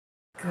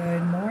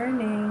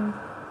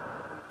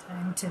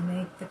to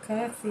make the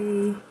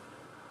coffee,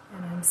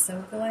 and I'm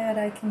so glad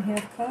I can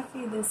have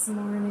coffee this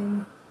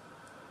morning.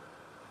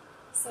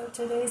 So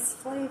today's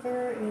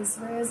flavor is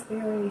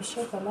raspberry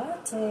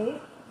chocolate,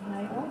 and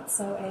I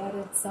also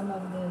added some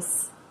of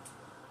this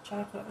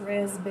chocolate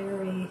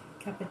raspberry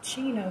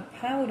cappuccino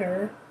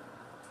powder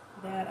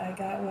that I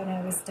got when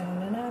I was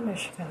down in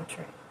Amish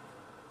country.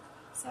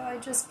 So I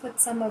just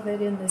put some of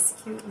it in this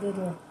cute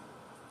little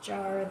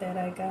jar that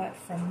I got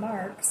from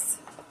Mark's.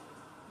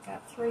 I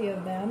got 3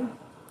 of them.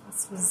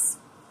 This was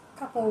a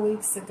couple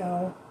weeks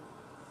ago,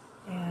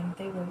 and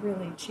they were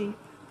really cheap,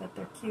 but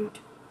they're cute.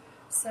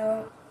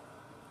 So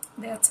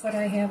that's what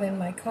I have in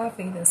my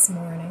coffee this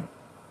morning.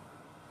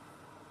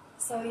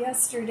 So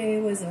yesterday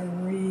was a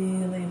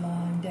really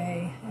long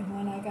day, and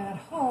when I got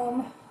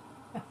home,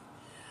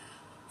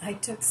 I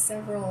took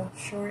several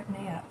short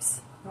naps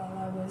while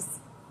I was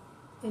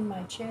in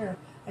my chair.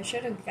 I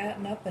should have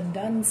gotten up and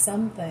done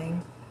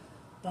something,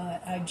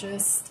 but I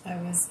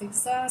was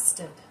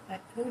exhausted.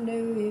 Who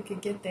knew you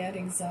could get that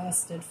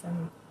exhausted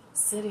from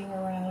sitting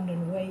around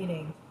and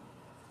waiting?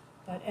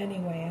 But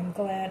anyway, I'm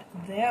glad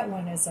that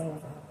one is over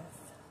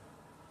with.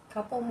 A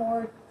couple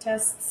more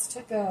tests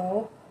to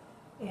go,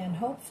 and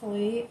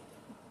hopefully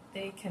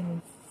they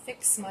can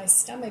fix my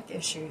stomach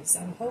issues.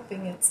 I'm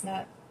hoping it's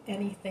not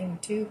anything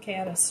too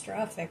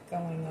catastrophic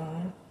going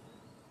on,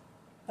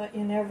 but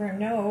you never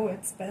know.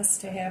 It's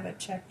best to have it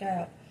checked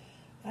out.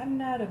 I'm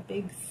not a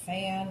big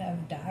fan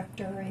of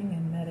doctoring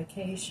and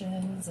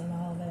medications and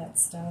all that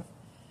stuff,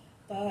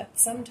 but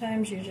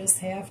sometimes you just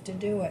have to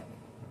do it.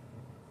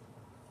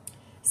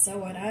 So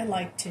what I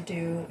like to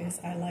do is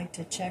I like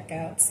to check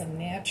out some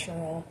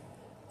natural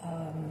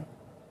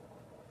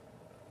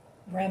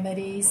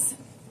remedies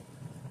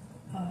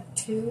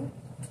too.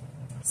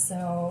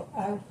 So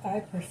I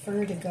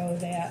prefer to go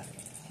that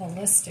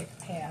holistic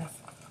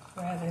path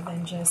rather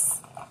than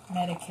just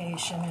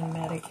medication and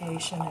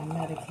medication and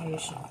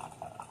medication,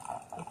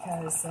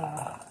 because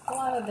a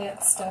lot of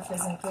that stuff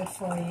isn't good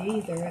for you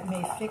either. It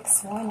may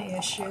fix one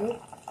issue,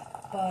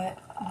 but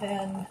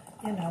then,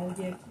 you know,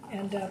 you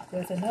end up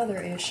with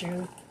another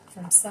issue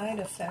from side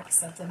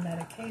effects of the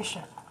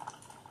medication.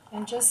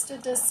 And just a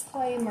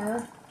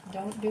disclaimer,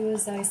 don't do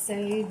as I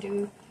say,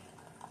 do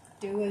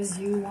as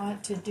you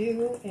want to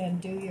do,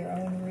 and do your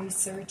own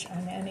research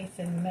on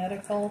anything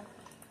medical,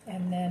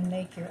 and then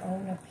make your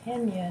own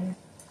opinion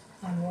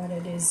on what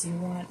it is you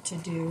want to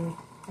do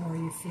or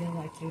you feel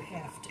like you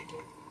have to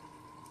do.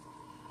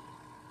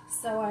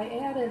 So I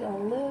added a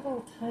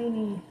little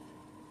tiny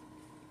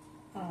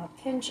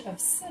pinch of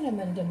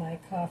cinnamon to my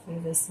coffee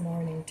this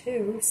morning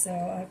too, so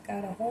I've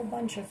got a whole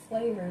bunch of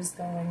flavors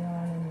going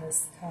on in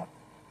this cup.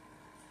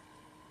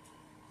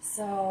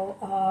 So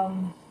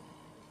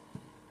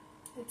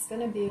it's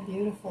going to be a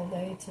beautiful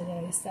day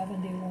today,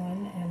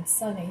 71 and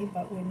sunny,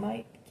 but we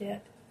might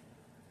get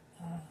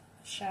a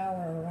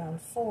shower around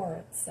 4,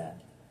 it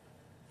said.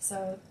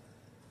 So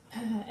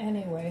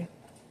anyway,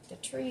 the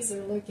trees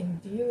are looking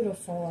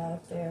beautiful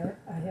out there.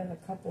 I have a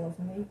couple of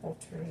maple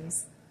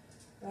trees,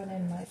 one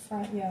in my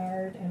front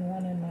yard and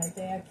one in my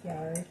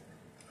backyard,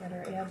 that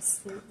are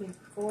absolutely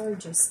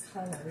gorgeous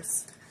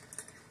colors.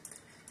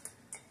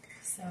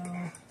 So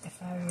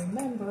if I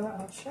remember,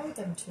 I'll show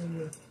them to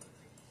you.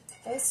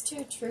 Those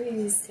 2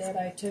 trees that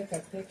I took a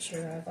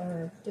picture of,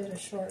 or did a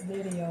short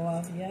video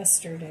of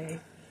yesterday,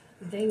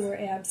 they were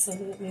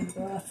absolutely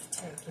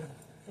breathtaking.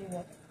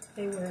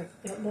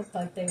 It looked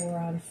like they were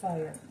on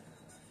fire.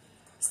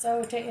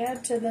 So to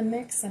add to the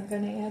mix, I'm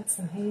going to add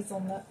some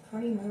hazelnut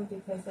creamer,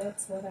 because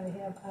that's what I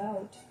have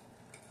out,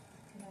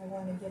 and I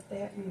want to get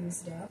that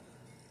used up.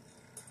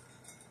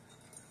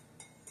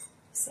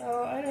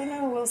 So I don't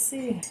know, we'll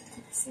see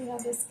how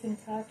this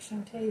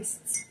concoction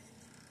tastes.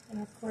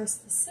 And of course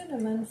the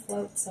cinnamon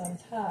floats on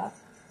top.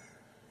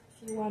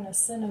 If you want a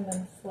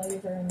cinnamon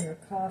flavor in your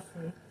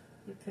coffee,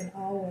 you can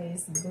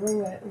always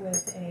brew it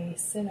with a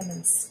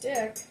cinnamon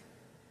stick.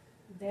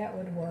 That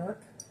would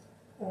work.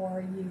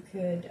 Or you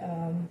could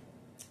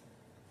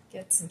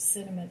get some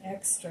cinnamon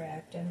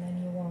extract, and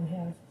then you won't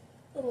have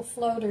little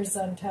floaters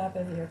on top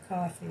of your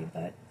coffee,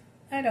 but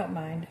I don't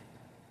mind.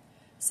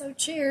 So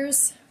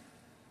cheers!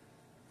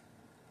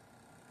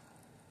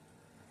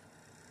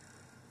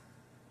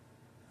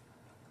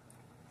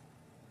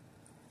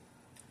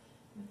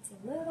 It's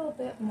a little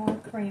bit more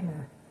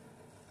creamer.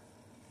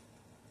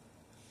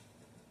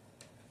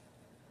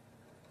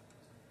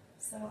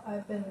 So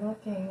I've been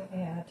looking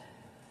at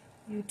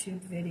YouTube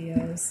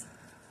videos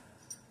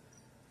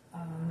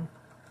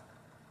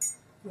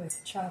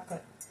with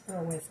chocolate,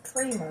 or with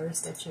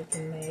creamers that you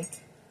can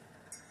make.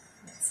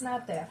 It's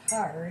not that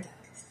hard.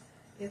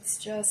 It's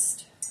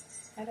just,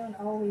 I don't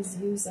always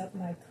use up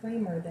my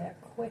creamer that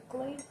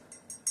quickly,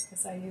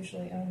 because I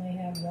usually only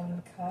have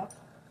 1 cup,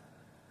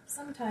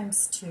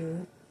 sometimes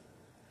 2.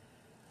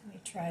 Let me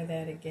try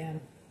that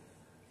again.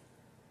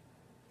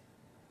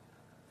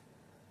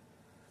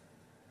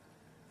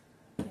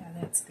 Yeah,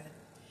 that's good.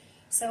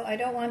 So I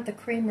don't want the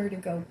creamer to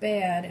go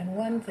bad, and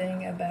one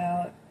thing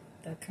about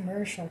the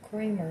commercial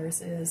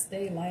creamers is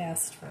they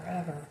last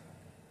forever.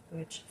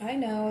 which I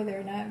know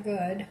they're not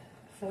good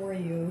for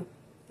you,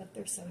 but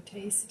they're so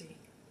tasty.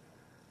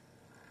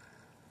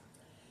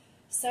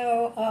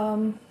 So,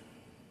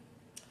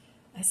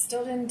 I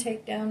still didn't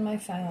take down my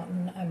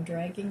fountain. I'm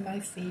dragging my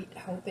feet,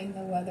 hoping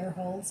the weather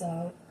holds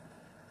out,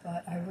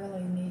 but I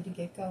really need to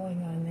get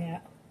going on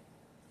that.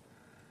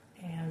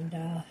 And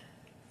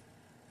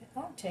it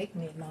won't take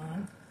me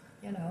long,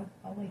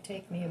 only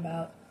take me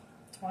about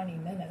 20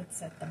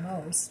 minutes at the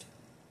most.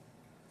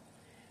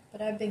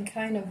 But I've been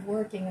kind of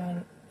working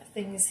on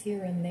things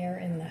here and there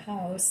in the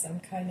house. I'm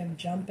kind of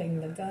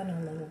jumping the gun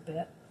a little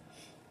bit.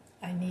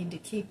 I need to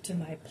keep to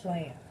my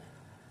plan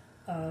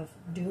of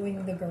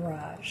doing the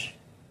garage.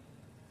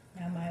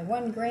 Now my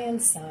one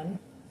grandson,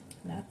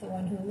 not the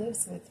one who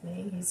lives with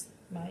me, he's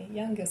my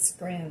youngest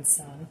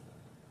grandson.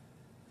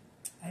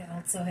 I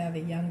also have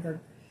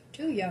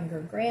two younger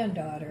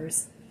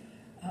granddaughters,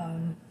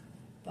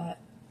 but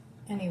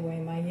anyway,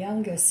 my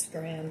youngest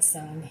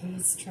grandson,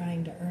 he's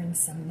trying to earn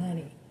some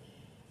money.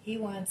 He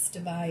wants to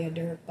buy a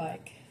dirt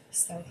bike,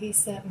 so he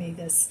sent me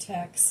this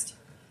text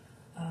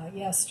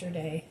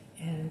yesterday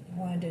and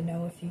wanted to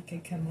know if he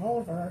could come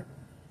over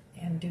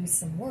and do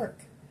some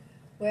work.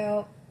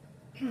 Well,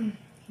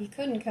 he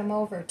couldn't come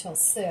over till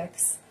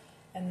 6,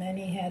 and then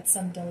he had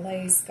some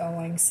delays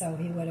going, so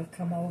he would have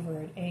come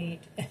over at 8.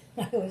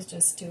 I was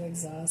just too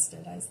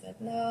exhausted. I said,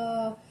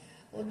 no,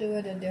 we'll do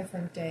it a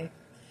different day.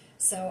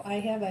 So I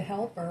have a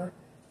helper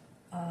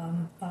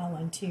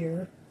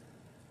volunteer,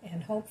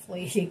 and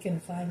hopefully he can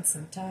find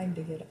some time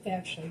to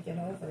actually get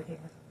over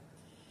here.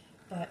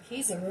 But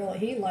he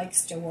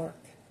likes to work.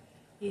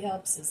 He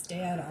helps his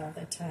dad all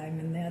the time,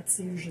 and that's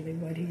usually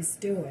what he's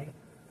doing.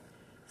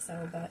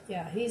 So, but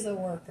yeah, he's a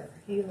worker.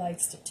 He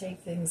likes to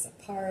take things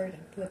apart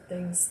and put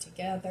things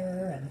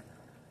together, and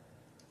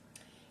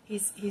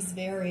he's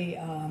very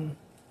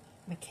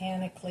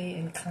mechanically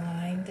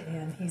inclined,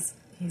 and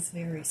he's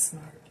very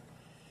smart.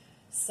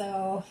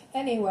 So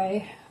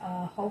anyway,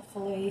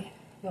 hopefully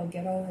he'll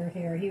get over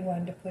here. He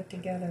wanted to put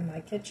together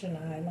my kitchen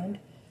island,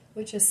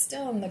 which is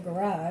still in the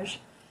garage,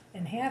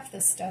 and half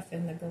the stuff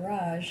in the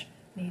garage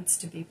needs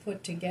to be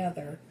put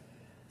together.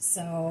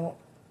 So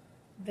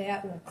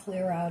that will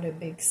clear out a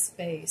big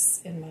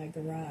space in my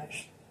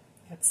garage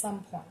at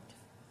some point.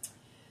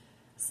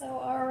 So,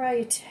 all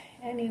right,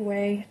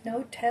 anyway,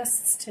 no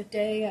tests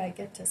today. I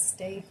get to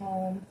stay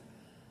home.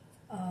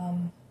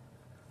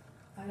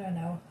 I don't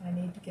know, I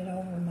need to get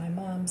over my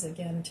mom's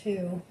again,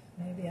 too.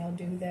 Maybe I'll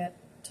do that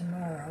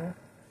tomorrow.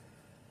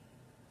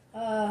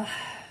 I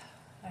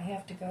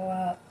have to go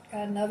out.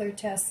 Got another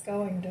test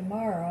going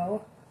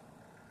tomorrow.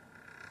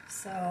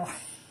 So,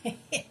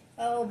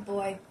 oh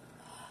boy.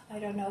 I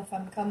don't know if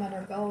I'm coming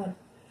or going.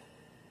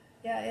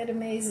 Yeah, it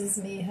amazes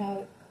me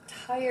how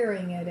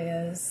tiring it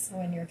is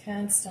when you're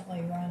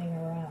constantly running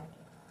around.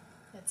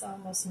 It's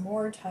almost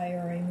more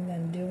tiring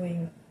than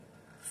doing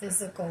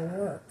physical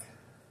work.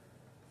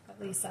 At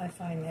least I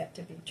find that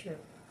to be true.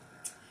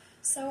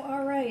 So,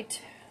 all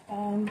right,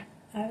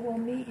 I will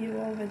meet you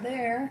over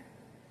there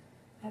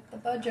at the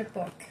budget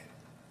book.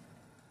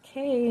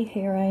 Okay,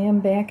 here I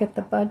am back at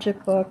the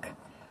budget book.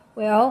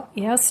 Well,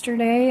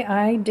 yesterday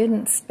I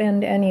didn't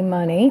spend any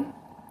money.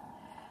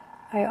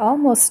 I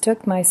almost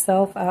took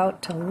myself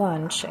out to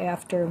lunch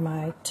after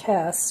my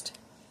test,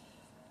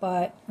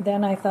 but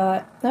then I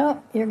thought,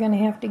 no, you're going to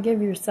have to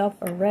give yourself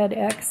a red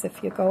X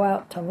if you go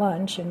out to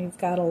lunch, and you've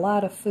got a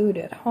lot of food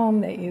at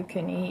home that you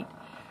can eat.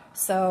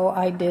 So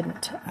I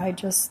didn't. I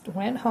just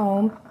went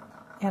home,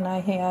 and I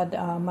had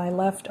my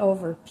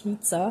leftover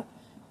pizza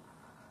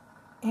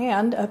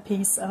and a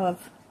piece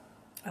of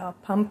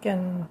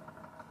pumpkin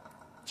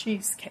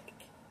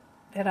cheesecake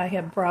that I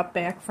had brought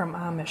back from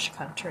Amish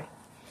country.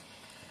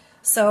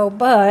 So,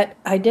 but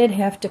I did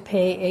have to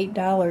pay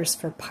 $8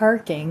 for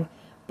parking,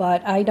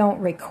 but I don't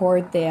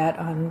record that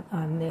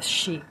on this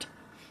sheet.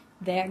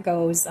 That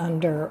goes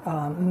under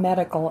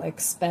medical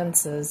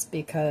expenses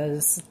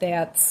because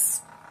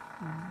that's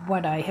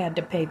what I had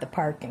to pay the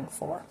parking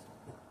for.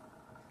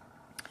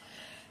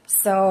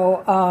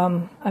 So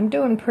I'm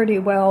doing pretty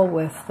well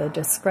with the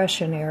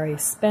discretionary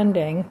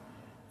spending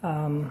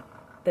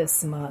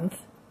this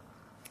month.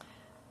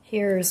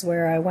 Here's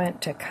where I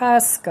went to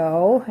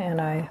Costco, and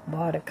I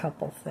bought a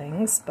couple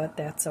things, but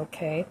that's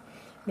okay.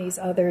 These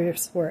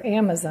others were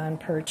Amazon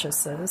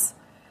purchases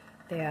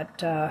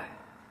that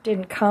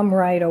didn't come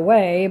right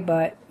away,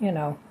 but, you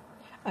know,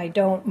 I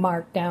don't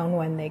mark down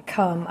when they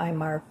come, I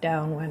mark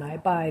down when I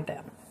buy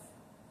them.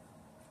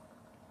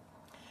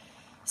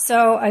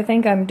 So I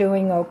think I'm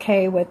doing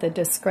okay with the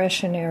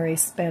discretionary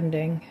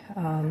spending,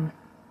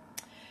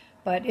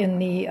 but in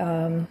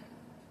the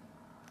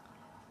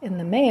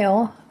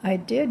mail, I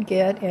did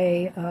get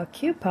a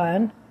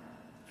coupon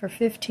for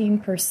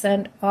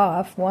 15%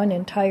 off one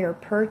entire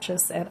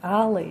purchase at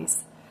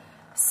Ollie's.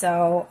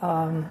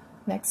 So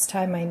next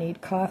time I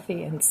need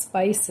coffee and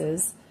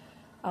spices,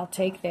 I'll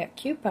take that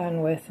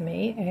coupon with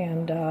me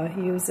and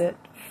use it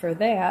for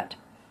that.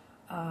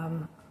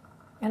 And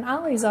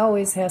Ollie's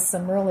always has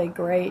some really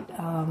great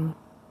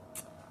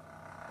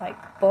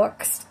like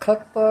books,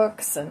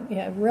 cookbooks,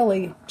 and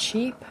really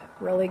cheap,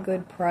 really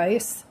good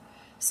price.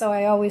 So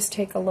I always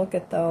take a look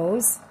at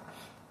those.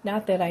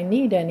 Not that I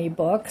need any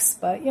books,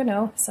 but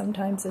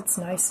sometimes it's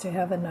nice to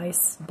have a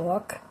nice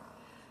book.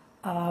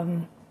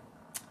 And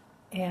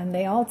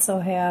they also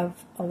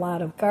have a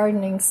lot of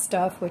gardening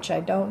stuff, which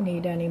I don't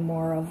need any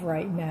more of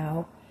right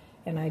now.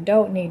 And I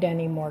don't need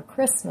any more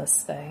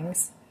Christmas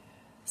things.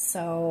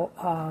 So,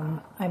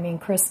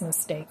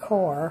 Christmas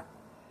decor.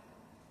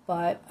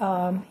 But,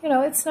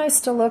 it's nice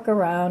to look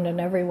around,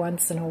 and every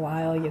once in a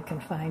while you can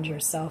find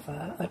yourself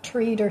a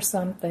treat or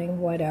something,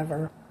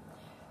 whatever.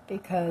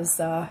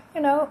 Because,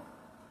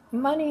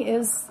 money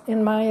is,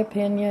 in my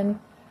opinion,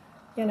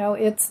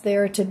 it's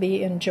there to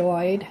be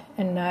enjoyed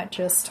and not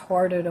just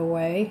hoarded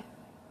away.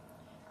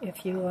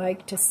 If you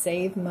like to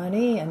save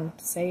money and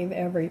save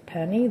every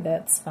penny,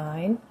 that's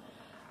fine.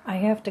 I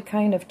have to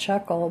kind of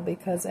chuckle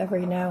because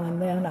every now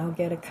and then I'll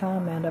get a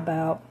comment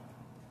about,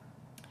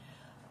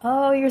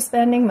 oh, you're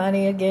spending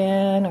money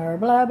again, or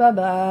blah, blah,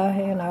 blah,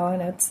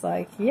 and it's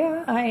like,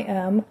 yeah, I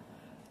am.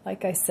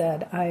 Like I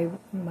said,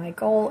 my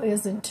goal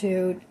isn't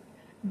to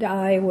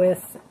die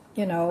with,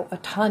 a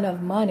ton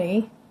of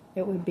money.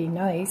 It would be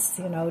nice,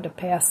 to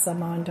pass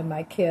some on to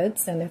my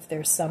kids, and if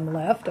there's some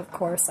left, of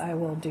course, I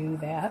will do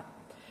that.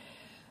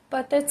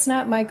 But that's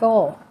not my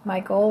goal. My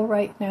goal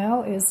right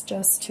now is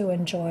just to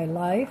enjoy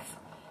life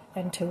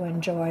and to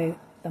enjoy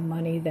the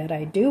money that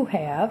I do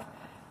have,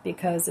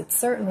 because it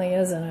certainly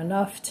isn't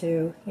enough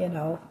to,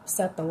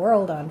 set the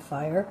world on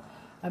fire.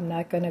 I'm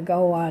not going to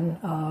go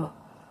on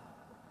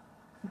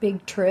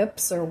big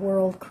trips or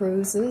world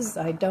cruises.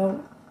 I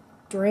don't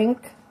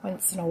drink.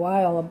 Once in a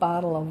while, a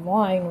bottle of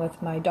wine with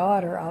my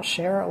daughter. I'll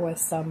share it with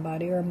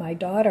somebody, or my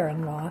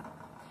daughter-in-law.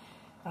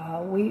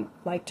 We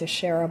like to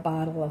share a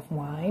bottle of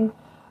wine.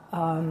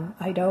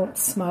 I don't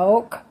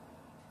smoke.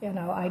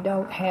 I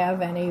don't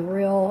have any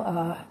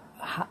real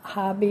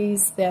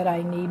hobbies that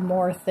I need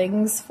more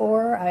things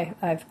for.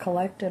 I've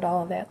collected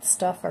all that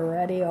stuff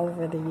already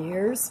over the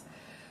years.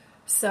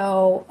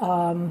 So,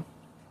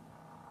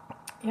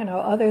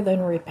 other than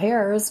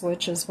repairs,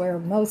 which is where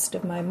most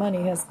of my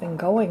money has been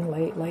going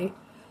lately,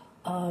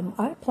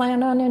 I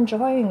plan on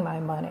enjoying my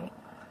money.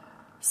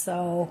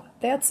 So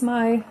that's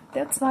my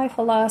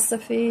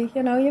philosophy.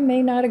 You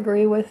may not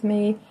agree with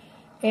me,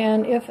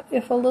 and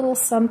if a little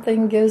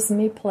something gives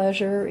me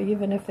pleasure,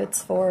 even if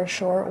it's for a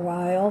short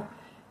while,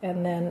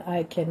 and then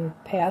I can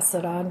pass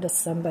it on to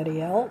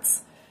somebody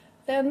else,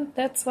 then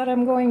that's what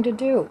I'm going to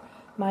do.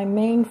 My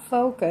main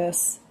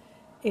focus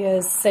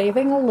is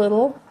saving a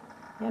little,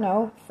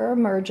 for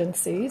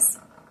emergencies,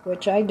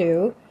 which I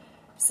do.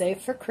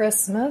 Save for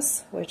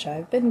Christmas, which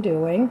I've been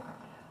doing,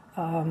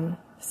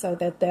 so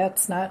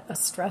that's not a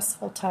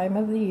stressful time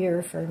of the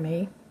year for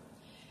me.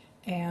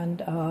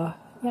 And,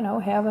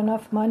 have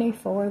enough money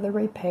for the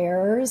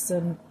repairs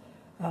and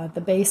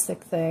the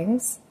basic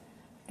things,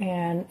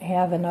 and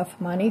have enough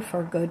money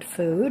for good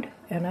food,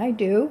 and I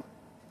do.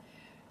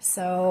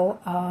 So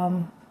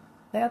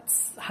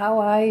that's how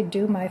I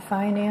do my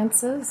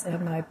finances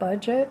and my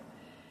budget,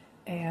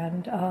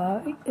 and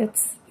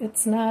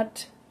it's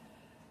not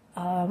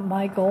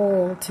my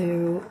goal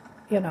to,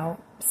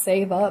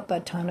 save up a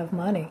ton of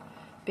money,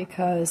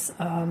 because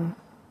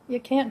you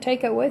can't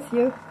take it with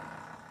you.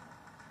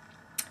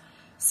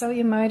 So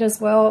you might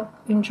as well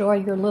enjoy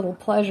your little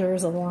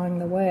pleasures along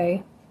the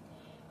way.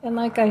 And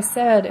like I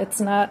said,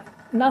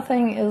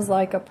 nothing is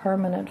like a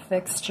permanent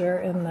fixture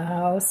in the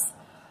house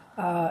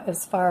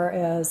as far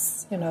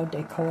as,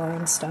 decor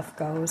and stuff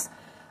goes.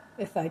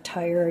 If I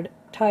tire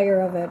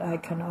of it, I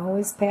can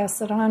always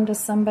pass it on to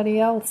somebody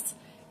else,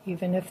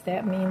 even if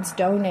that means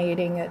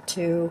donating it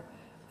to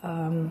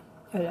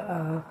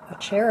a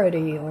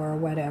charity or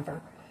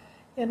whatever.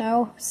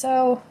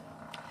 So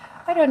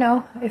I don't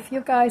know. If you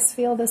guys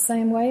feel the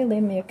same way,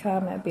 leave me a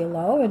comment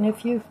below. And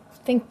if you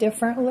think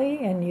differently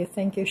and you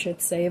think you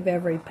should save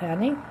every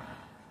penny,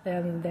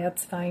 then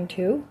that's fine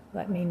too.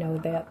 Let me know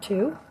that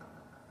too.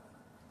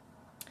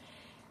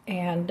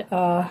 And,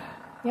 I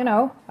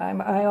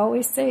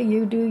always say,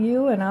 you do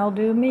you and I'll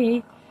do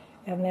me.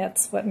 And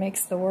that's what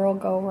makes the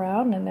world go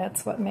round, and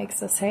that's what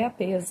makes us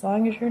happy. As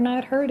long as you're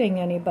not hurting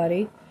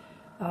anybody,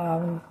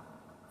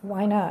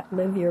 why not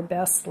live your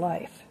best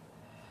life?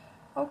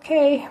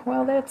 Okay,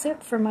 well, that's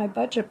it for my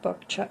budget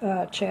book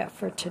chat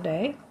for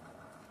today.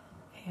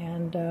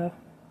 And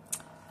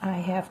I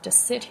have to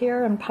sit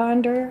here and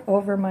ponder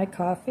over my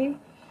coffee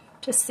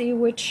to see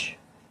which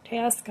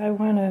task I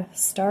want to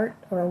start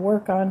or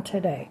work on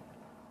today.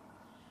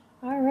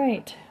 All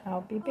right,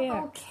 I'll be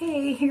back.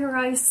 Okay, here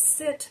I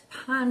sit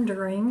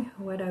pondering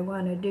what I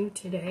want to do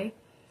today.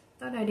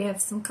 Thought I'd have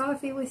some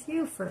coffee with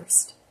you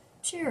first.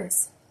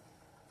 Cheers.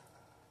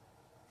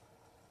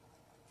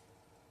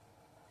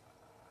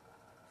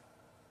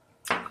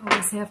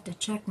 Always have to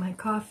check my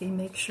coffee,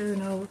 make sure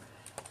no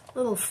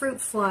little fruit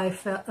fly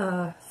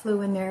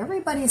flew in there.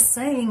 Everybody's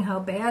saying how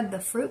bad the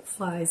fruit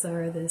flies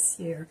are this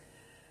year.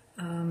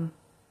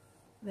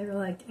 They're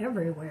like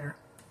everywhere.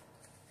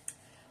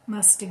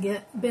 Must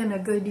have been a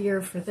good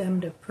year for them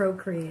to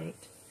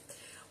procreate.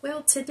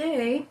 Well,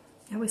 today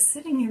I was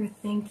sitting here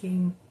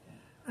thinking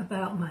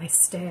about my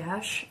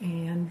stash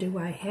and do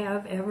I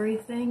have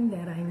everything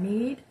that I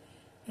need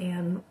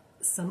and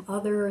some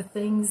other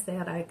things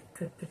that I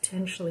could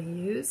potentially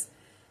use.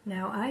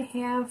 Now I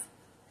have,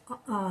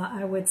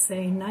 I would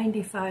say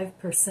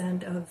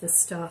 95% of the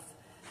stuff,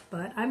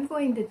 but I'm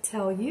going to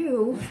tell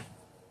you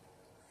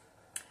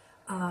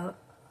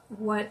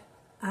what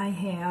I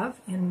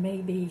have and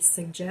maybe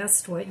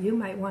suggest what you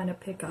might want to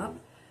pick up.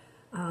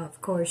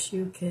 Of course,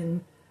 you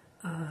can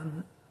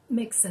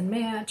mix and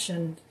match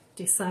and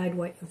decide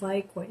what you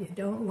like, what you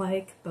don't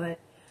like, but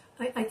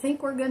I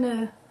think we're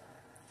gonna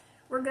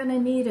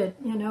need it,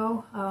 you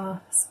know,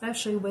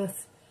 especially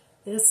with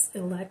this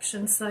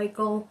election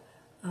cycle.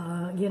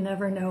 You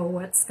never know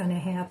what's going to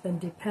happen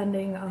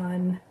depending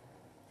on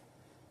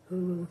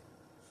who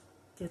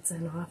gets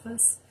in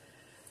office.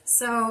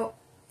 So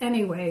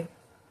anyway,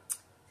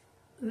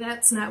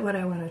 that's not what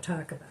I want to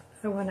talk about.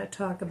 I want to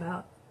talk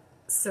about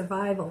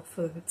survival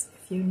foods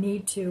if you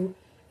need to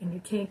and you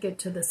can't get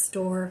to the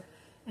store.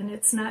 And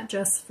it's not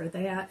just for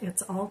that,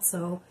 it's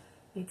also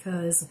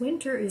because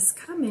winter is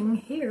coming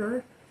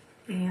here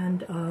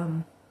and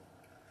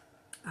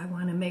I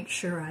want to make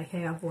sure I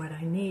have what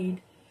I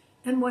need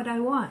and what I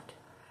want.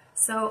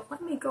 So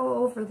let me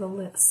go over the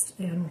list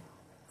and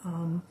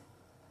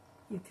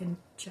you can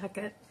check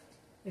it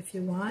if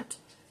you want.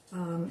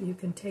 You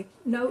can take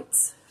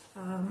notes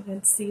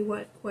and see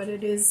what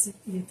it is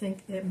you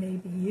think that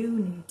maybe you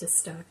need to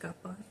stock up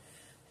on.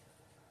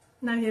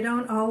 Now, you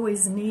don't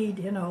always need,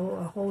 you know,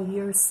 a whole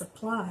year's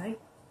supply,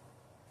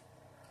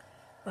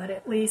 but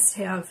at least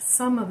have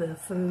some of the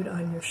food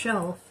on your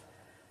shelf,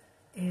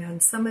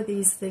 and some of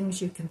these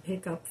things you can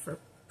pick up for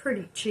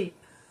pretty cheap.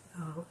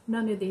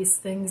 None of these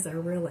things are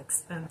real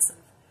expensive,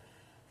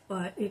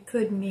 but it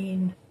could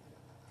mean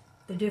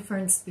the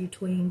difference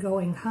between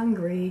going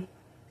hungry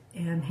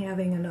and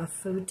having enough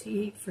food to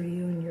eat for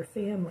you and your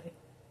family.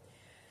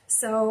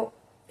 So,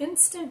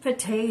 instant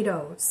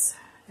potatoes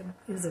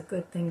is a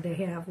good thing to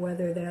have,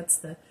 whether that's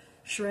the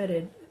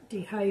shredded,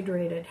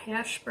 dehydrated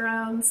hash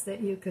browns that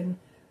you can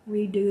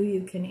redo.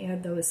 You can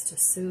add those to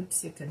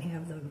soups. You can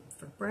have them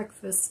for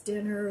breakfast,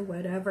 dinner,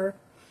 whatever.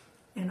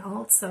 And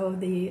also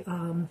the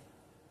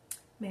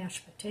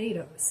mashed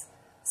potatoes.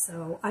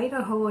 So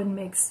Idahoan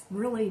makes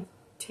really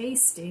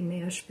tasty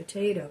mashed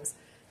potatoes.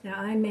 Now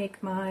I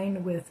make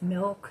mine with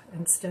milk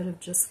instead of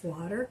just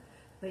water,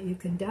 but you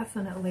can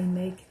definitely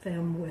make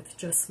them with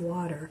just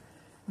water,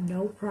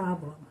 no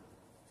problem.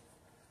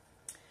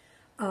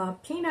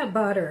 Peanut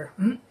butter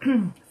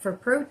for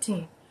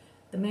protein.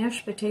 The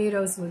mashed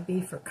potatoes would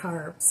be for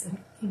carbs,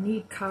 and you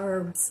need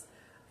carbs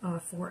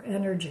for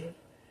energy.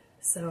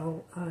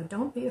 So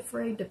don't be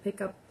afraid to pick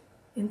up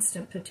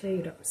instant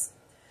potatoes.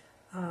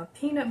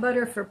 Peanut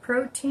butter for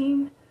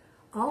protein.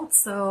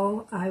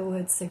 Also, I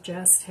would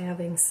suggest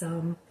having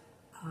some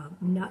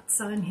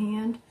nuts on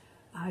hand.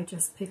 I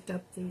just picked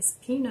up these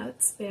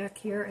peanuts back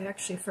here,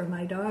 actually for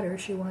my daughter.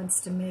 She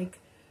wants to make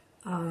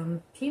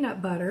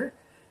peanut butter,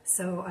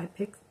 so I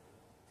picked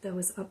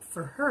those up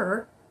for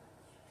her.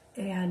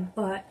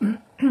 But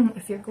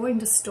if you're going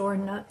to store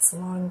nuts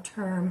long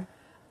term,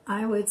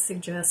 I would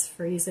suggest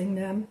freezing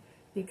them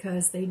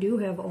because they do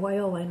have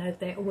oil in it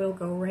that will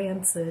go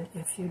rancid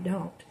if you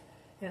don't.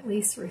 At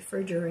least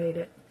refrigerate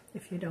it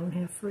if you don't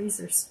have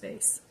freezer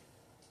space.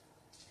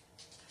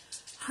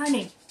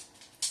 Honey.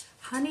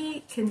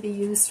 Honey can be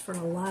used for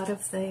a lot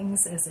of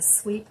things as a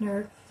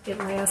sweetener. It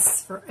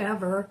lasts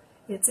forever.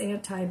 It's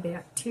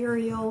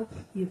antibacterial.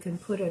 You can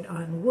put it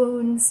on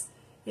wounds.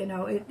 You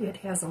know, it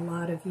has a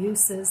lot of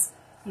uses.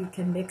 You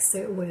can mix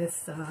it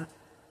with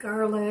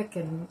garlic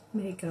and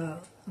make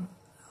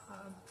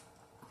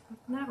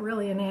not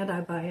really an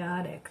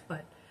antibiotic,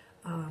 but,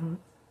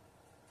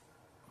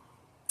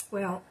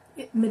 well,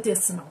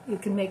 medicinal. You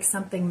can make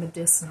something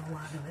medicinal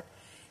out of it.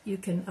 You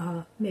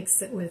can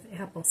mix it with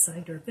apple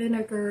cider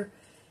vinegar,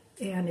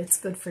 and it's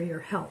good for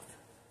your health.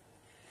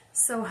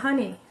 So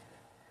honey,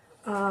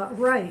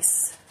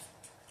 rice.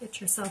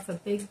 Get yourself a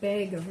big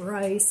bag of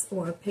rice,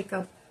 or pick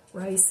up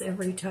rice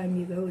every time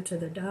you go to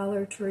the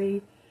Dollar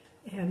Tree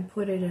and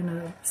put it in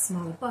a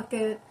small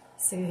bucket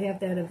so you have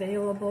that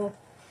available.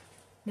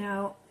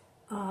 Now,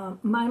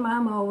 my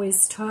mom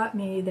always taught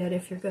me that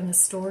if you're going to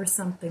store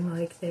something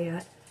like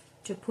that,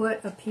 to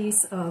put a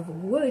piece of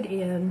wood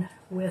in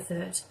with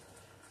it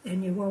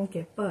and you won't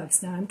get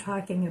bugs. Now I'm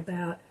talking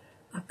about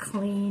a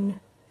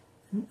clean,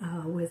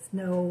 with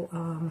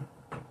no,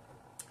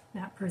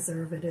 not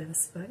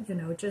preservatives, but you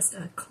know, just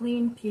a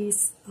clean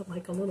piece of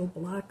like a little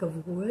block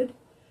of wood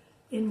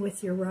in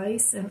with your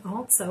rice, and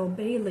also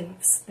bay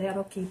leaves.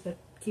 That'll keep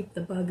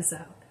the bugs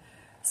out.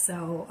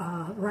 So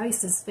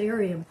rice is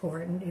very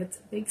important. It's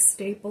a big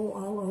staple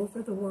all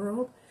over the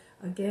world.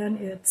 Again,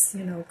 it's,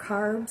 you know,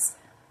 carbs,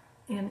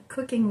 and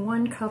cooking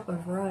 1 cup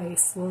of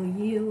rice will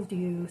yield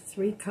you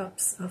 3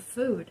 cups of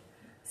food.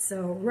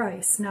 So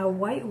rice. Now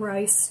white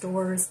rice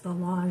stores the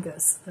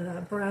longest.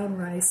 The brown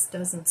rice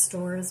doesn't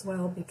store as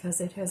well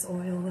because it has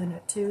oil in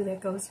it too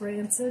that goes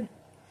rancid.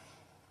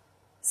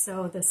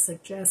 So the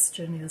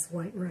suggestion is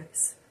white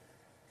rice.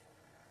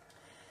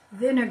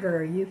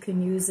 Vinegar, you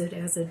can use it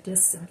as a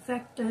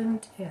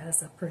disinfectant,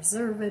 as a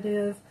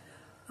preservative,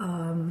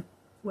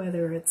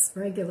 whether it's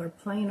regular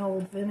plain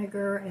old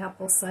vinegar,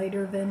 apple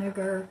cider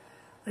vinegar.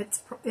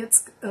 It's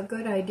a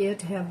good idea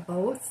to have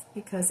both,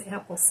 because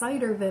apple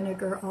cider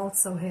vinegar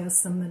also has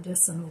some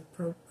medicinal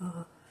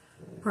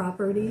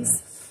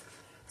properties,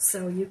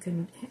 so you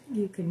can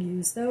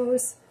use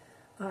those.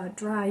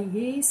 Dry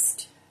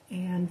yeast,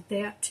 and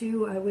that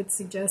too I would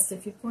suggest,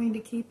 if you're going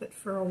to keep it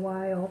for a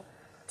while,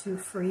 to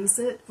freeze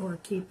it or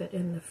keep it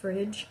in the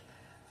fridge.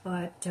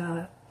 But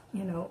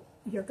you know,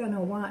 you're going to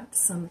want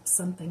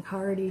something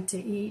hearty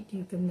to eat.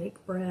 You can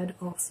make bread,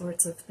 all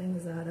sorts of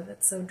things out of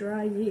it. So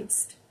dry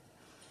yeast.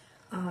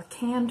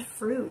 Canned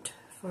fruit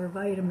for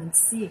vitamin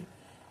C,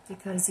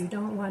 because you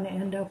don't want to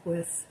end up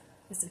with,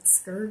 is it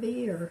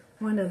scurvy or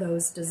one of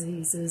those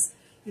diseases?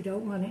 You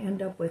don't want to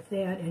end up with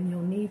that, and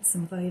you'll need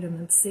some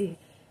vitamin C.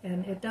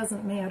 And it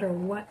doesn't matter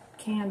what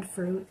canned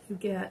fruit you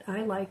get.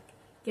 I like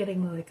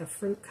getting like a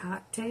fruit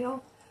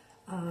cocktail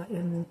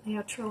in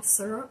natural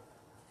syrup,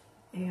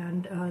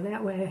 and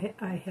that way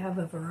I have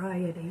a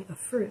variety of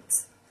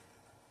fruits.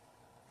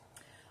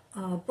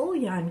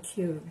 Bouillon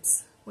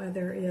cubes,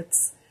 whether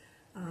it's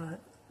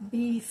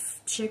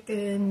beef,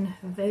 chicken,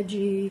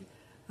 veggie,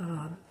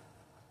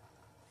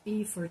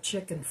 beef or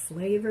chicken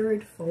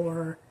flavored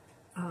for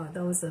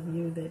those of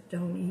you that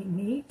don't eat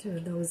meat, or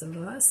those of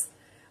us,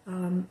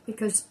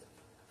 because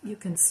you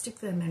can stick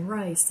them in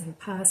rice and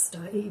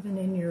pasta, even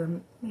in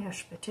your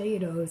mashed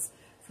potatoes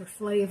for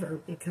flavor,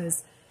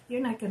 because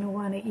you're not going to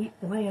want to eat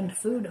bland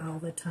food all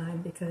the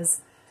time, because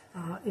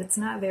it's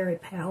not very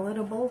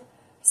palatable.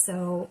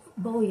 So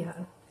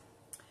bouillon.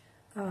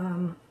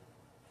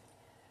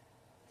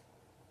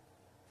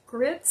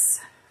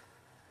 Grits,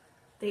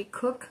 they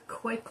cook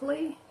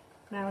quickly.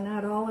 Now,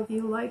 not all of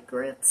you like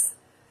grits,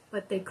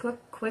 but they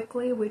cook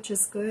quickly, which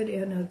is good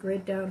in a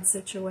grid down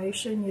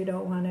situation. You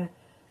don't want to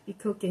be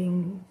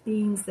cooking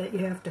beans that you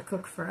have to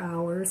cook for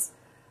hours.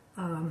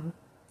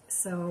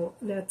 So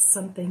that's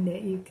something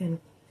that you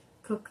can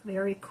cook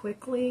very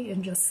quickly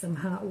in just some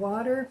hot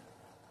water.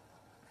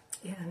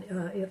 And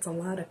it's a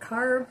lot of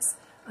carbs,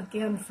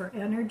 again, for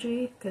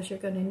energy, because you're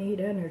going to need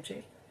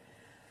energy.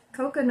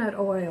 Coconut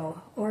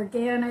oil,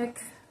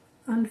 organic,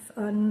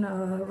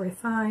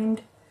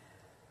 unrefined.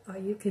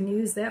 You can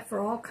use that for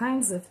all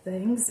kinds of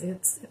things.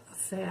 It's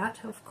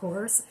fat, of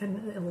course,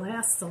 and it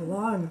lasts a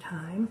long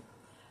time.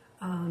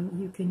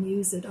 You can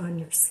use it on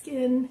your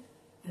skin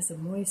as a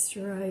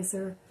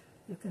moisturizer.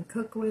 You can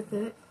cook with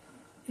it.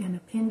 In a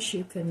pinch,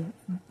 you can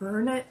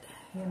burn it,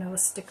 you know,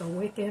 stick a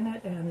wick in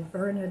it and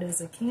burn it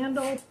as a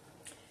candle.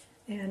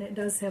 And it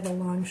does have a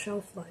long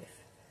shelf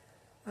life.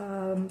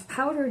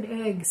 Powdered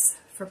eggs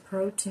for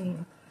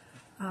protein.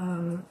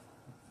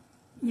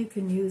 You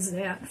can use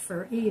that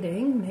for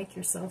eating. Make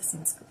yourself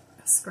some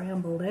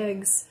scrambled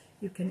eggs.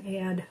 You can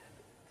add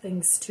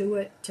things to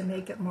it to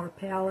make it more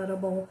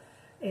palatable.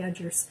 Add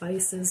your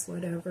spices,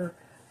 whatever.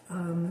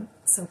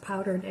 So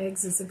powdered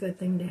eggs is a good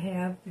thing to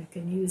have. You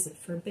can use it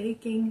for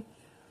baking.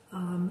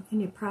 And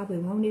you probably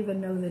won't even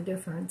know the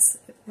difference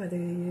whether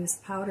you use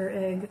powder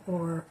egg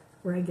or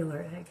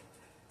regular egg.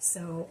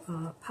 So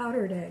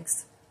powdered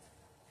eggs.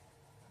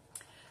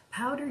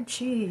 Powdered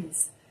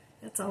cheese.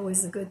 That's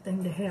always a good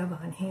thing to have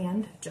on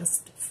hand,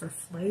 just for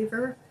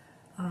flavor.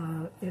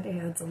 It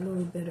adds a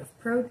little bit of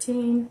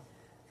protein,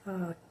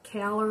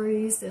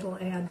 calories. It'll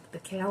add the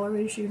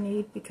calories you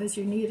need, because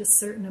you need a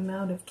certain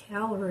amount of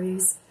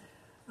calories,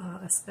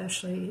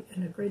 especially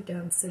in a grid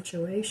down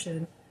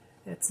situation.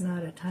 It's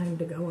not a time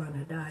to go on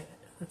a diet.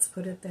 Let's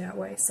put it that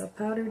way. So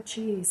powdered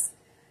cheese,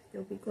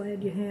 you'll be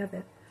glad you have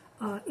it.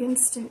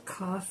 Instant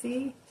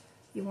coffee.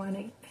 You want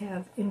to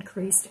have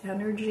increased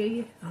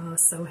energy,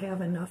 so have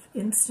enough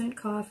instant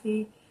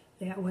coffee.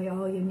 That way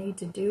all you need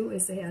to do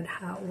is add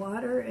hot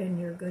water and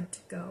you're good to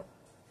go.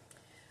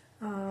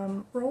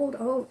 Rolled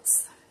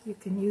oats, you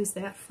can use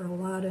that for a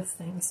lot of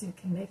things. You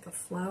can make a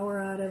flour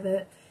out of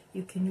it.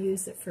 You can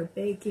use it for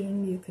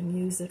baking. You can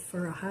use it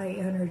for a high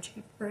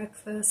energy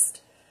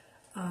breakfast.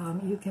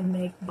 You can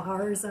make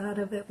bars out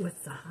of it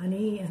with the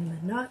honey and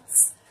the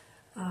nuts.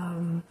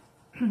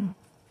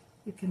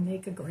 You can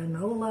make a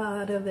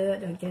granola out of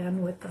it,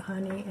 again, with the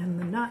honey and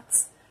the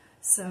nuts.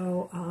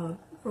 So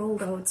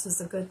rolled oats is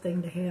a good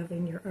thing to have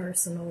in your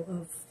arsenal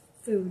of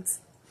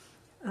foods.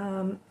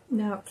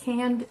 Now,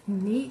 canned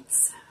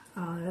meats,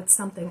 that's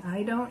something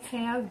I don't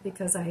have,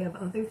 because I have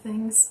other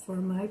things for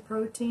my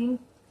protein.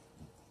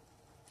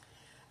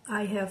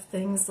 I have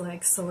things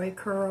like soy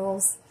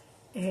curls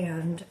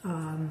and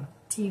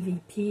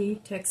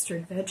TVP,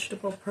 textured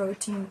vegetable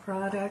protein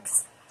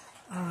products.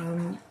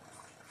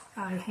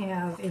 I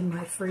have in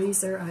my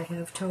freezer, I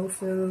have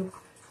tofu,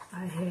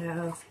 I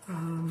have,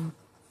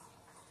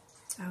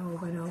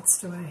 what else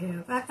do I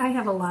have? I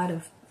have a lot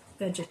of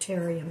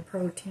vegetarian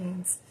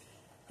proteins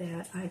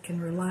that I can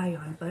rely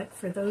on, but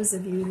for those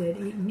of you that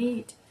eat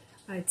meat,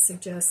 I'd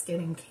suggest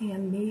getting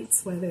canned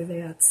meats, whether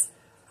that's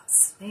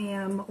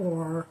Spam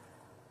or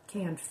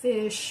canned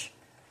fish.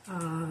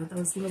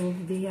 Those little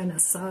Vienna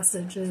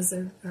sausages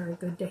are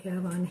good to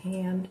have on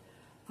hand.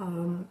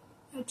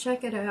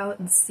 check it out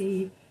and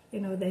see.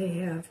 They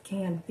have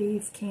canned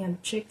beef,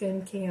 canned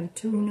chicken, canned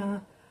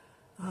tuna,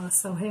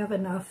 so have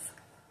enough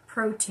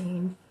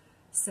protein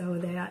so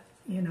that,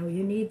 you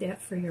need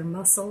that for your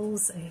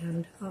muscles,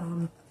 and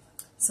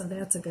so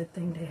that's a good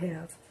thing to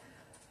have.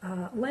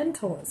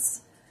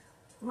 Lentils.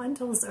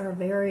 Lentils are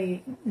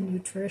very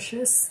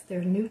nutritious.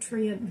 They're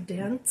nutrient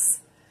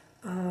dense,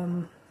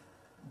 and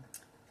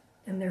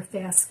they're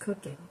fast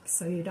cooking,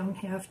 so you don't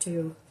have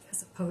to,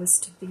 as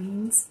opposed to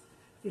beans,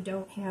 you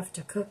don't have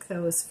to cook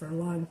those for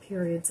long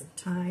periods of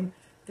time.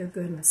 They're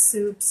good in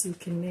soups. You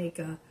can make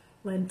a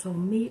lentil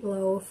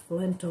meatloaf,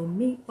 lentil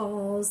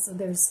meatballs.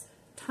 There's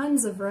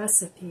tons of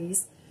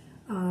recipes,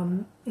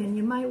 and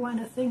you might want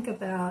to think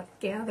about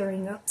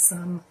gathering up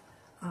some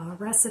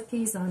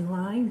recipes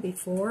online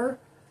before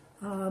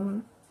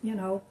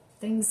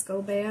things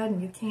go bad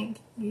and you can't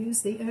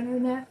use the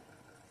internet,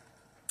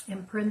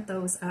 and print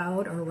those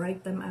out or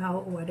write them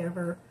out,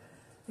 whatever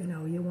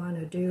you want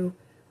to do,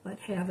 but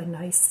have a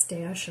nice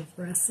stash of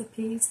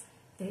recipes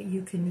that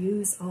you can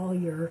use all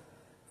your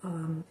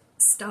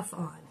stuff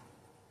on.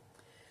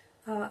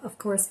 Of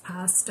course,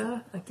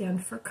 pasta, again,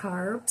 for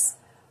carbs.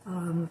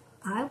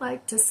 I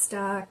like to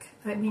stock,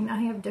 I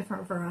have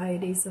different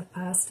varieties of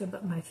pasta,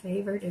 but my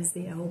favorite is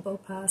the elbow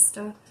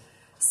pasta.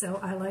 So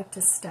I like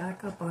to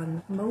stack up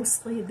on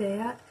mostly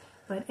that,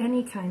 but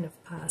any kind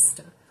of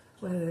pasta,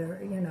 whether,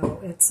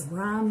 it's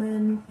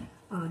ramen,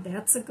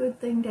 that's a good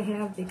thing to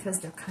have because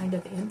they're kind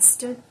of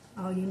instant.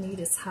 All you need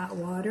is hot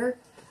water.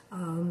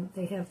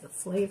 They have the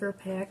flavor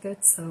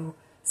packets, so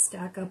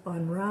stack up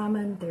on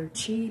ramen. They're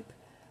cheap,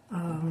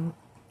 and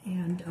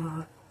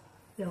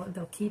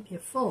they'll keep you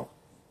full.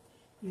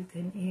 You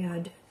can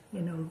add,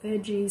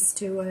 veggies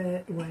to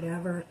it,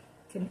 whatever.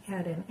 You can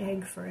add an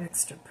egg for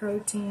extra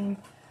protein.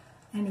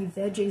 Any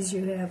veggies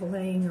you have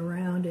laying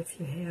around, if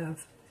you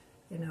have,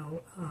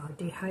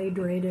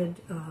 dehydrated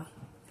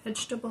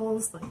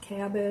vegetables like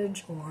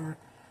cabbage or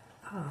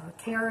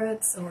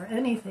carrots or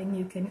anything,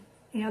 you can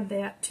add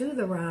that to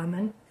the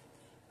ramen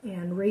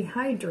and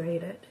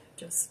rehydrate it.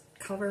 Just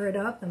cover it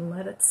up and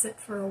let it sit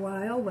for a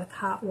while with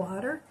hot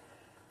water,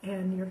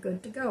 and you're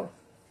good to go.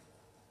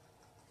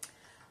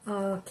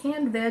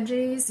 Canned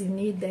veggies, you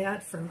need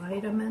that for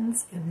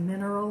vitamins and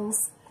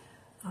minerals,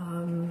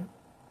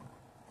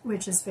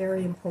 which is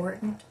very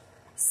important.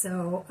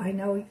 So I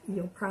know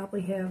you'll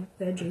probably have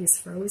veggies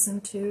frozen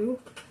too,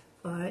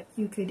 but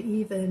you could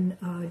even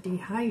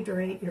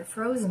dehydrate your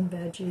frozen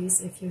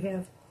veggies. If you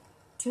have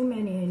too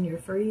many in your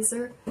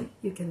freezer,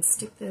 you can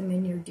stick them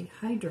in your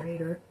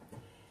dehydrator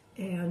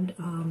and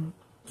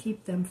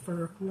keep them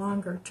for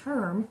longer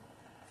term,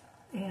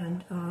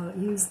 and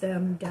use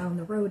them down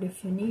the road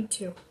if you need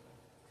to.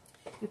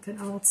 You can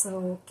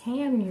also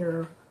can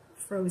your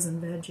frozen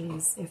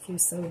veggies if you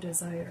so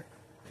desire.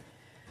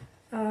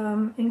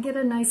 And get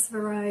a nice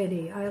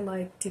variety. I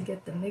like to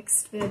get the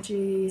mixed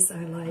veggies.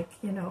 I like,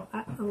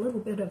 a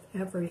little bit of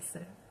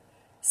everything.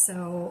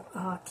 So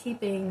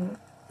keeping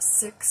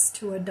 6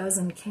 to a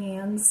dozen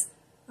cans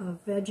of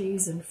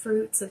veggies and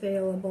fruits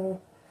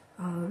available,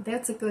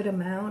 that's a good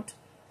amount.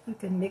 You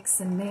can mix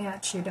and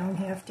match. You don't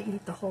have to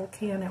eat the whole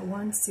can at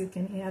once. You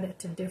can add it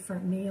to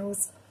different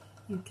meals.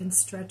 You can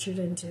stretch it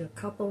into a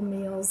couple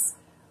meals,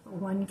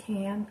 1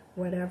 can,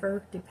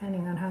 whatever,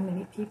 depending on how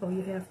many people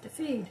you have to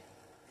feed.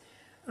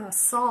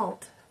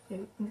 Salt,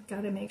 you've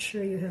got to make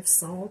sure you have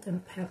salt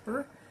and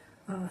pepper.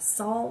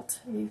 Salt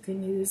you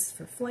can use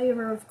for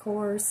flavor, of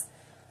course.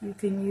 You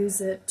can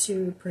use it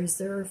to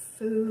preserve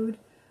food.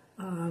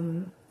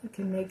 You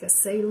can make a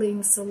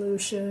saline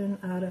solution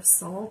out of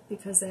salt,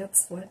 because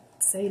that's what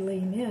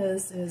saline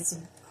is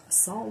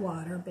salt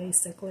water,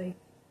 basically.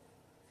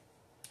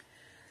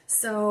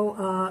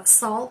 So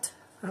salt,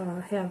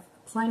 have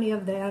plenty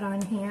of that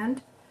on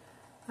hand.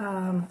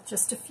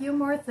 Just a few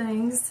more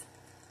things.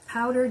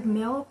 Powdered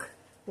milk,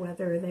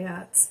 whether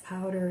that's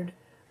powdered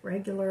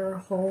regular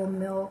whole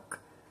milk,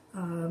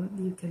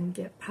 you can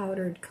get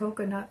powdered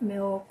coconut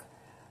milk,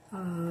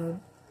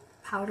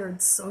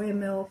 powdered soy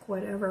milk,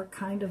 whatever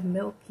kind of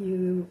milk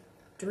you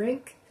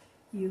drink.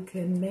 You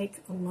can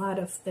make a lot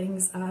of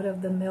things out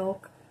of the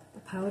milk. The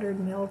powdered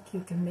milk,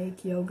 you can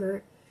make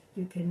yogurt,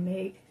 you can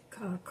make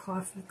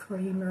coffee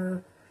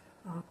creamer,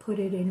 put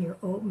it in your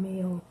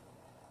oatmeal,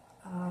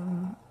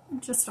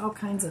 just all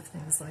kinds of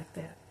things like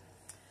that.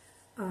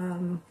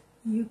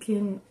 You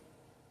can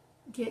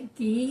get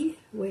ghee,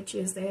 which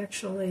is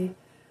actually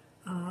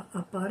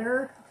a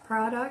butter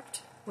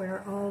product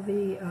where all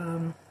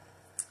the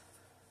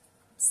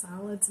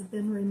solids have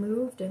been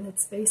removed, and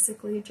it's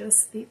basically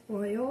just the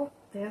oil.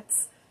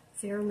 That's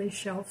fairly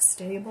shelf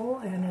stable,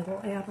 and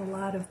it'll add a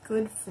lot of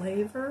good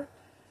flavor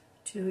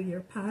to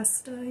your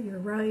pasta, your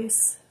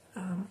rice.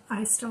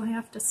 I still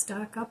have to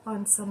stock up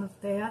on some of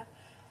that,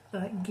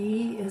 but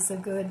ghee is a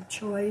good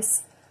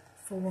choice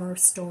for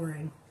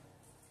storing.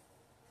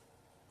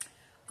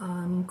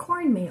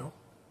 Cornmeal.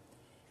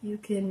 You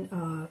can,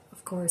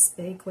 of course,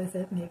 bake with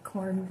it, make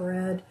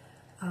cornbread.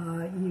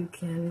 You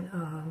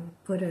can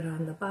put it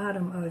on the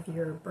bottom of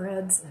your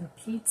breads and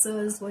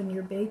pizzas when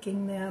you're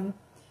baking them.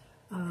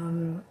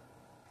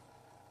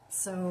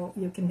 So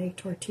you can make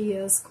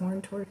tortillas,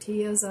 corn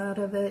tortillas out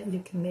of it.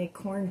 You can make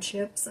corn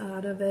chips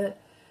out of it.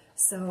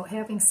 So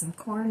having some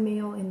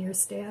cornmeal in your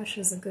stash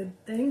is a good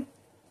thing.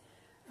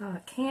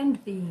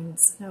 Canned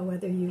beans. Now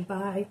whether you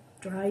buy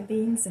dry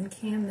beans and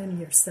can them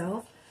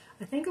yourself,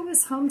 I think it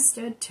was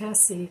Homestead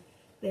Tessie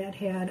that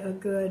had a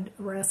good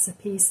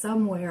recipe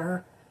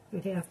somewhere.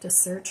 You'd have to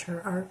search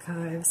her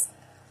archives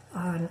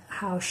on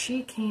how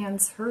she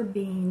cans her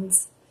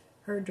beans,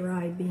 her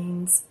dry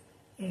beans,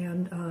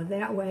 and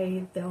that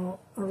way they'll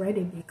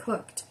already be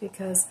cooked,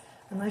 because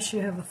unless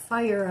you have a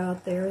fire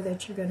out there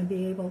that you're going to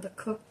be able to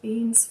cook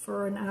beans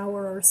for an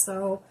hour or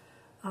so,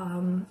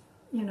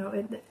 you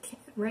know,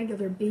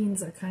 regular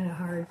beans are kind of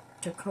hard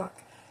to cook.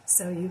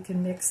 So you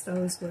can mix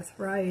those with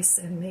rice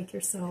and make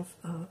yourself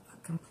a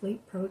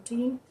complete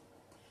protein.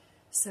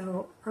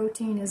 So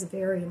protein is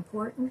very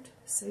important,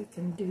 so you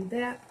can do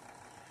that.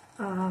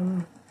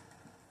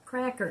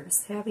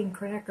 Crackers, having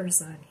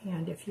crackers on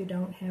hand if you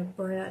don't have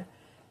bread.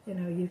 You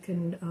know, you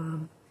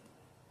can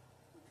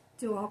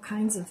do all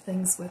kinds of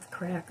things with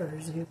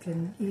crackers. You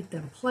can eat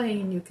them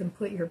plain, you can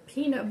put your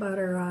peanut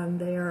butter on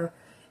there,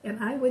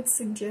 and I would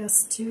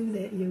suggest too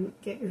that you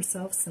get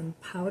yourself some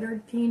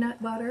powdered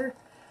peanut butter.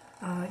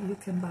 You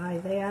can buy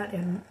that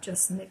and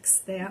just mix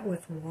that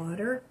with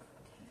water.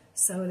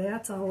 So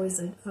that's always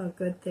a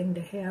good thing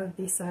to have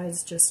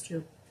besides just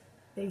your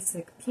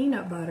basic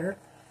peanut butter,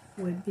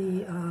 would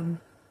be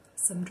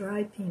some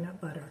dry peanut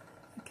butter.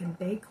 You can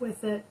bake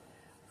with it.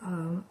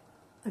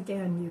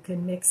 Again, you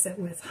can mix it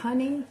with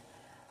honey,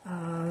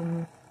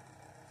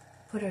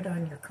 put it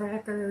on your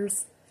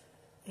crackers,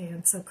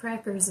 and so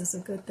crackers is a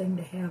good thing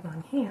to have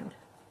on hand.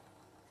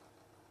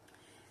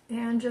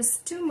 And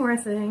just two more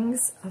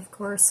things, of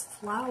course,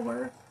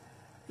 flour.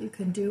 You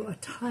can do a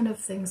ton of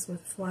things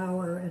with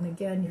flour, and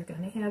again, you're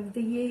going to have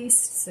the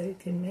yeast, so you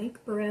can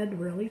make bread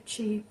really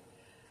cheap.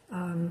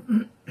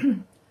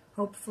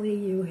 Hopefully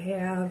you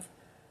have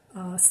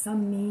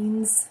some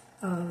means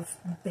of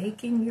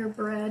baking your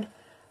bread.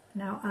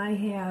 Now I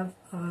have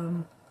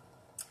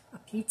a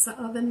pizza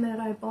oven that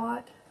I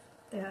bought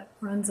that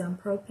runs on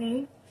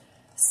propane,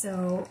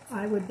 so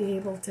I would be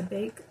able to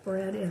bake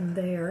bread in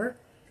there.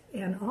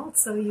 And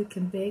also you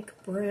can bake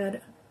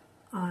bread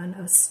on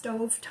a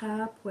stove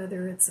top,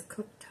 whether it's a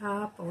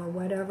cooktop or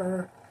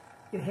whatever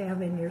you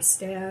have in your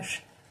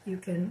stash. You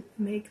can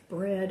make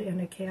bread in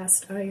a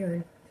cast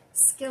iron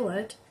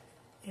skillet,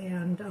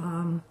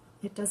 and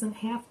it doesn't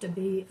have to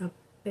be a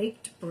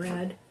baked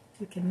bread.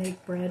 You can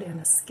make bread in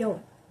a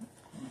skillet.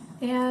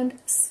 And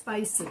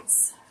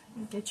spices.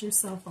 You get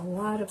yourself a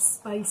lot of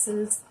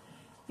spices,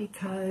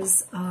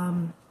 because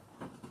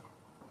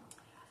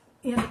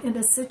in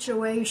a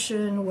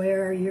situation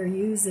where you're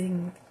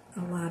using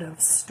a lot of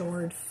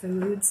stored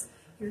foods,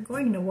 you're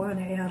going to want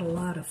to add a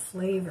lot of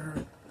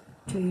flavor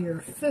to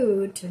your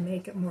food to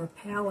make it more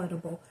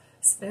palatable,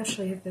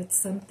 especially if it's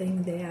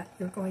something that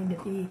you're going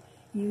to be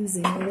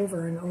using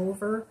over and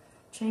over.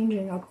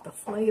 Changing up the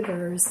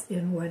flavors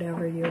in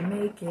whatever you're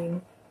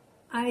making,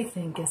 I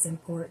think, is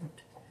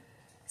important.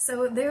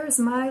 So there's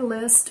my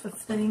list of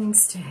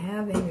things to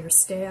have in your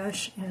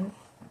stash, and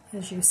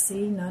as you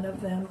see, none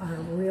of them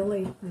are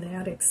really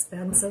that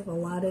expensive. A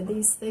lot of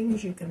these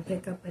things you can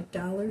pick up at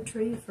Dollar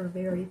Tree for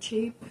very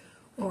cheap,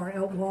 or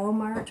at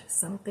Walmart.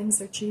 Some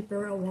things are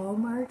cheaper at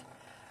Walmart.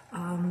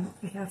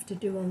 You have to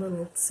do a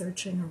little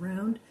searching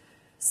around.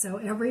 So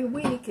every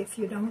week, if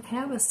you don't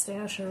have a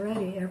stash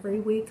already, every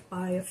week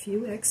buy a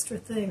few extra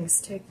things.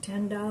 Take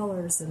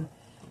 $10 and,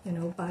 you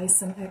know, buy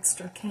some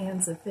extra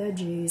cans of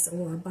veggies,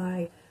 or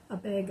buy a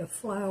bag of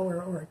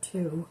flour or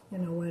two, you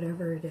know,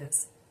 whatever it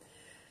is.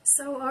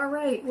 So, all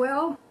right,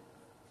 well,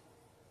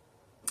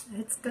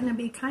 it's going to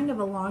be kind of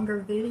a longer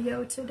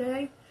video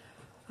today.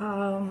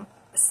 I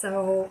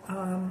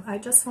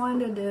just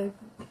wanted to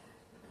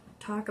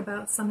talk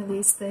about some of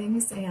these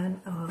things, and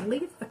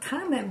leave a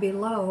comment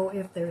below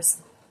if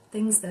there's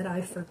things that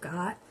I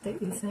forgot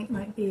that you think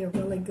might be a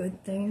really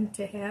good thing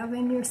to have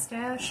in your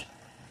stash.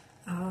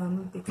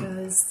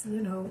 Because,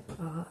 you know,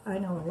 I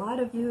know a lot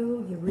of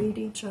you read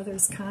each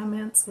other's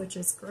comments, which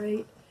is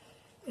great,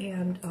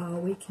 and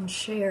we can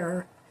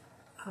share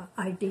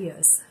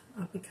ideas,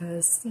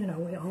 because, you know,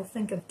 we all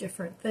think of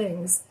different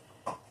things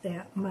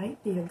that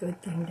might be a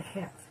good thing to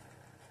have.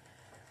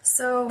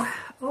 So,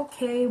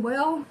 okay,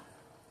 well,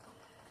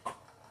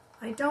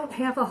 I don't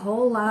have a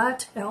whole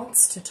lot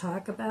else to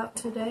talk about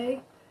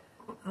today.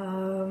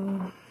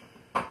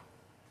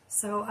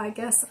 So I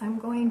guess I'm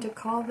going to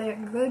call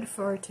that good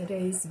for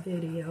today's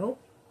video,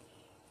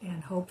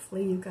 and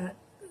hopefully you got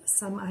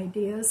some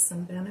ideas,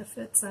 some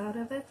benefits out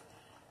of it,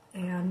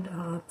 and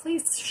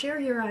please share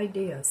your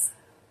ideas,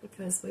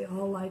 because we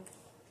all like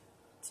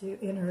to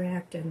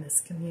interact in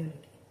this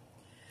community.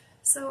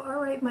 So, all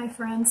right, my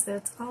friends,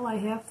 that's all I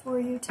have for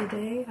you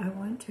today. I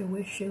want to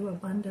wish you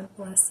abundant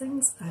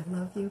blessings. I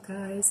love you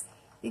guys.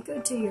 Be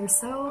good to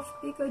yourself,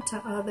 be good to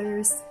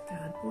others.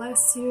 God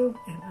bless you,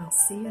 and I'll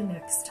see you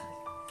next time.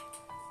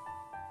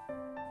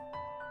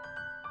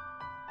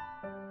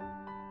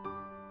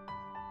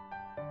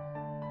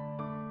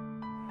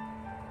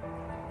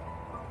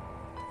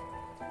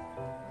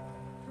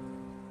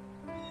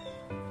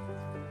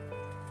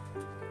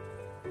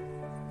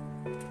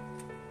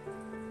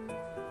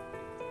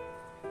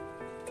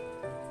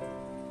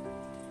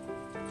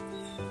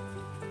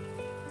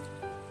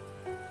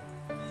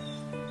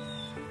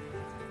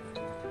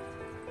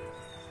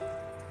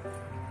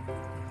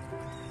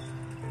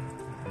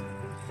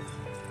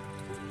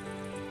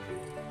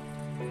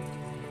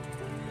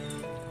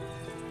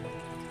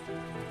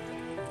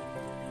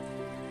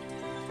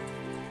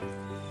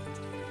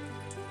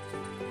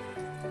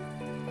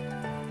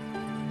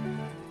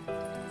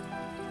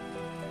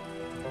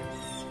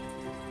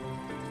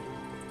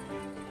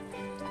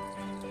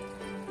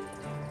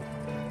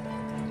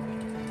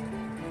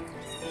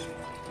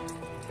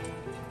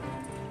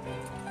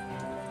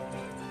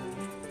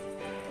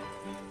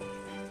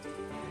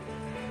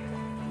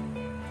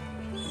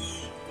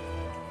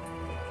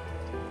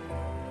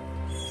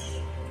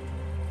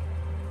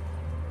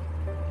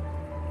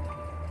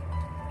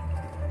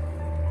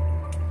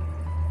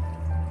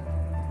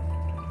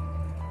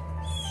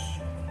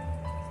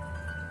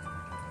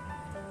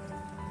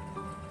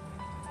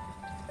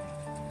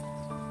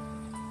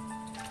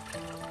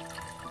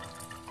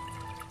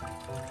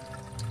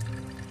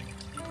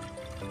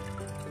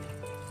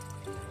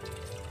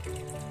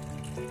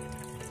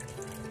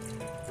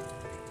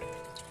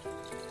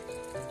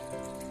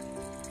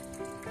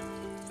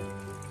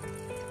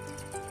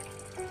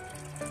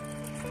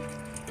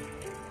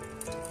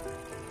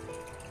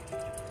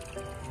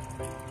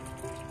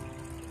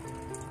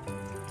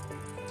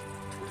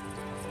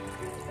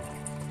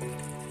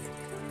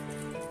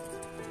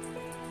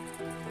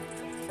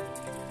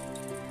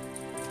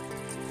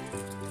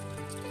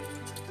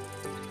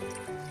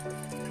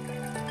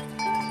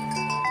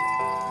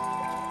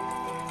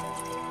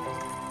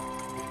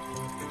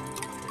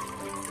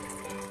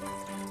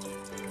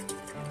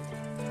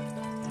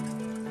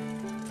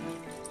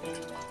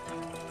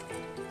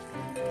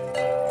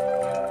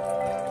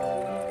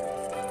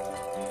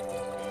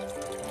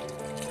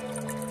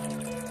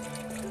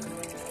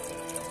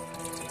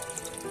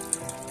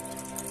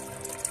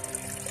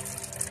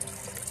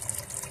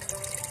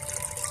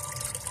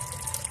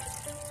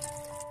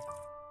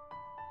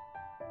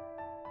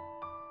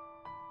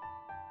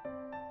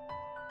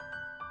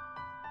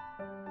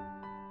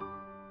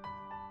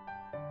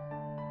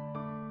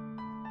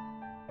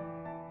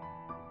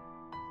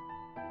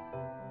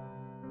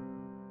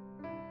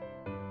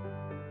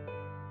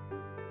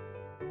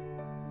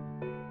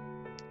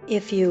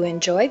 If you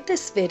enjoyed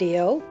this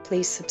video,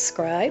 please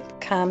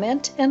subscribe,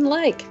 comment, and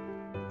like.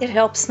 It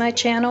helps my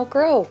channel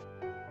grow.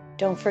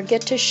 Don't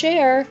forget to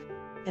share,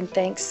 and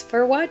thanks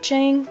for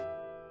watching.